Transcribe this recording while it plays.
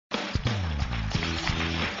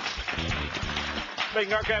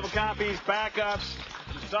Making archival copies, backups,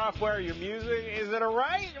 your software, your music. Is it a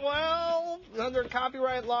right? Well, under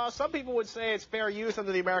copyright law, some people would say it's fair use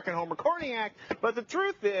under the American Home Recording Act, but the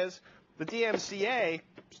truth is the DMCA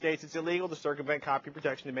states it's illegal to circumvent copy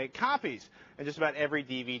protection to make copies. And just about every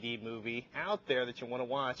DVD movie out there that you want to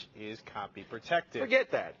watch is copy protected.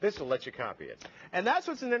 Forget that. This will let you copy it. And that's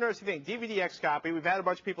what's an interesting thing. DVD X copy, we've had a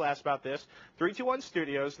bunch of people ask about this. 321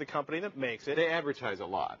 Studios, the company that makes it. They advertise a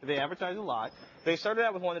lot. They advertise a lot. They started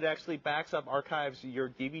out with one that actually backs up, archives your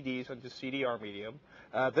DVDs onto CDR medium.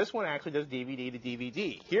 This one actually does DVD to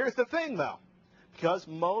DVD. Here's the thing, though. Because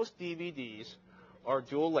most DVDs are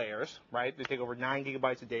dual layers, right? They take over 9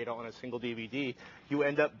 gigabytes of data on a single DVD. You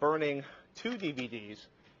end up burning 2 DVDs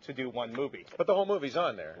to do one movie. But the whole movie's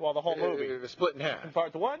on there. Well, the whole movie. It's split in half.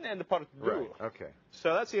 Part 1 and the part 2. Right, okay.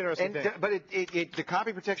 So that's the interesting thing. But the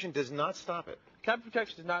copy protection does not stop it. Copy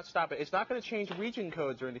protection does not stop it. It's not going to change region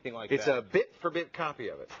codes or anything like It's that. a bit-for-bit copy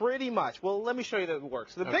of it. Pretty much. Well, let me show you that it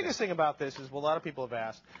works. So the biggest thing about this is what a lot of people have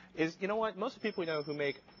asked is, you know what? Most of the people we know who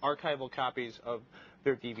make archival copies of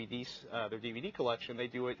their DVDs, their DVD collection, they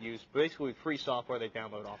do it use basically free software they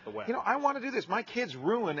download off the web. You know, I want to do this. My kids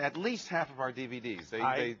ruin at least half of our DVDs.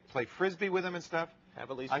 They play Frisbee with them and stuff. Have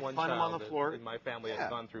at least I one find them child on the floor. in my family has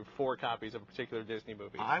gone through 4 copies of a particular Disney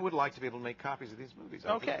movie. I would like to be able to make copies of these movies.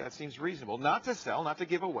 I Okay. think that seems reasonable. Not to sell, not to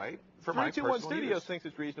give away, for my personal 321 Studios use. thinks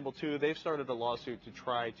it's reasonable, too. They've started a lawsuit to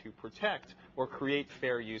try to protect or create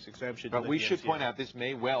fair use exemption. But we should point out this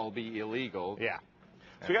may well be illegal. Yeah.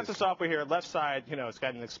 So we got the software here. Left side, you know, it's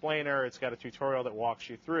got an explainer. It's got a tutorial that walks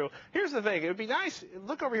you through. Here's the thing. It would be nice.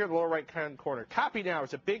 Look over here in the lower right-hand corner. Copy now.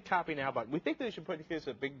 It's a big copy now button. We think they should put this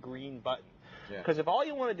a big green button. Because if all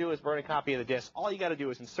you want to do is burn a copy of the disc, all you got to do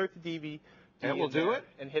is insert the DVD. And it will do it?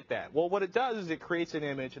 And hit that. Well, what it does is it creates an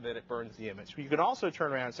image and then it burns the image. You can also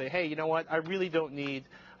turn around and say, hey, you know what? I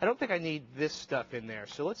don't think I need this stuff in there.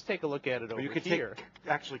 So let's take a look at it over here. You could take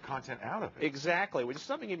actually content out of it. Exactly, which is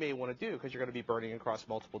something you may want to do because you're going to be burning across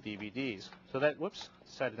multiple DVDs. So that, whoops,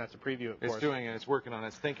 decided not to preview it. It's doing it. It's working on it.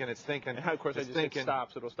 It's thinking. And of course, I just hit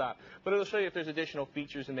stop, so it'll stop. But it'll show you if there's additional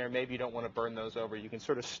features in there. Maybe you don't want to burn those over. You can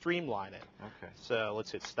sort of streamline it. Okay. So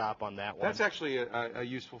let's hit stop on that one. That's actually a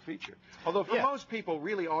useful feature. Although for most people,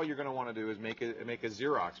 really all you're going to want to do is make a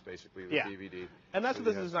Xerox, basically, of the DVD. And that's what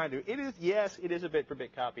this is designed to do. It is, yes, it is a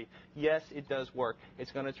bit-for-bit copy. Yes, it does work.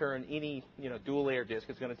 It's going to turn any, dual-layer disc.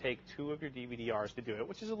 It's going to take 2 of your DVD-Rs to do it,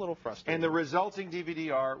 which is a little frustrating. And the resulting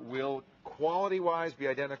DVD-R will, quality-wise, be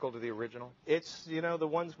identical to the original? It's, the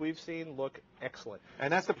ones we've seen look excellent.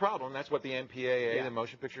 And that's the problem. That's what the MPAA, the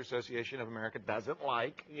Motion Picture Association of America, doesn't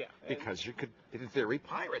like. Yeah. Because you could, in theory,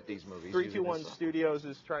 pirate these movies. 321 Studios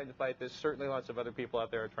is trying to fight this. Certainly lots of other people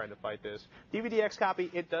out there are trying to fight this. DVDX copy,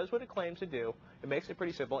 it does what it claims to do. It makes it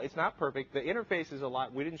pretty simple. It's not perfect. The interface is a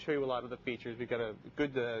lot. We didn't show you a lot of the features. We've got a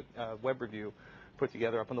good web review put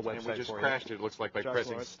together up on the website and we just for crashed you. It looks like by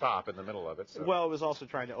pressing stop in the middle of it. So. Well, it was also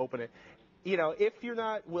trying to open it. If you're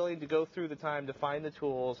not willing to go through the time to find the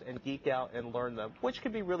tools and geek out and learn them, which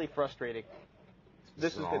can be really frustrating,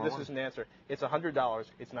 this is an answer. It's $100.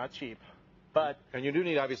 It's not cheap, but and you do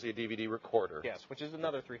need obviously a DVD recorder. Yes, which is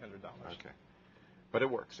another $300. Okay. But it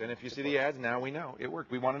works. And if you see the ads, now we know. It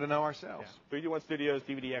worked. We wanted to know ourselves. Yeah. 321 Studios,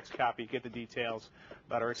 DVDX copy. Get the details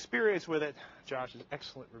about our experience with it, Josh's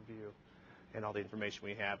excellent review, and all the information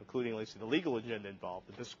we have, including links to the legal agenda involved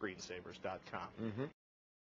at thescreensavers.com.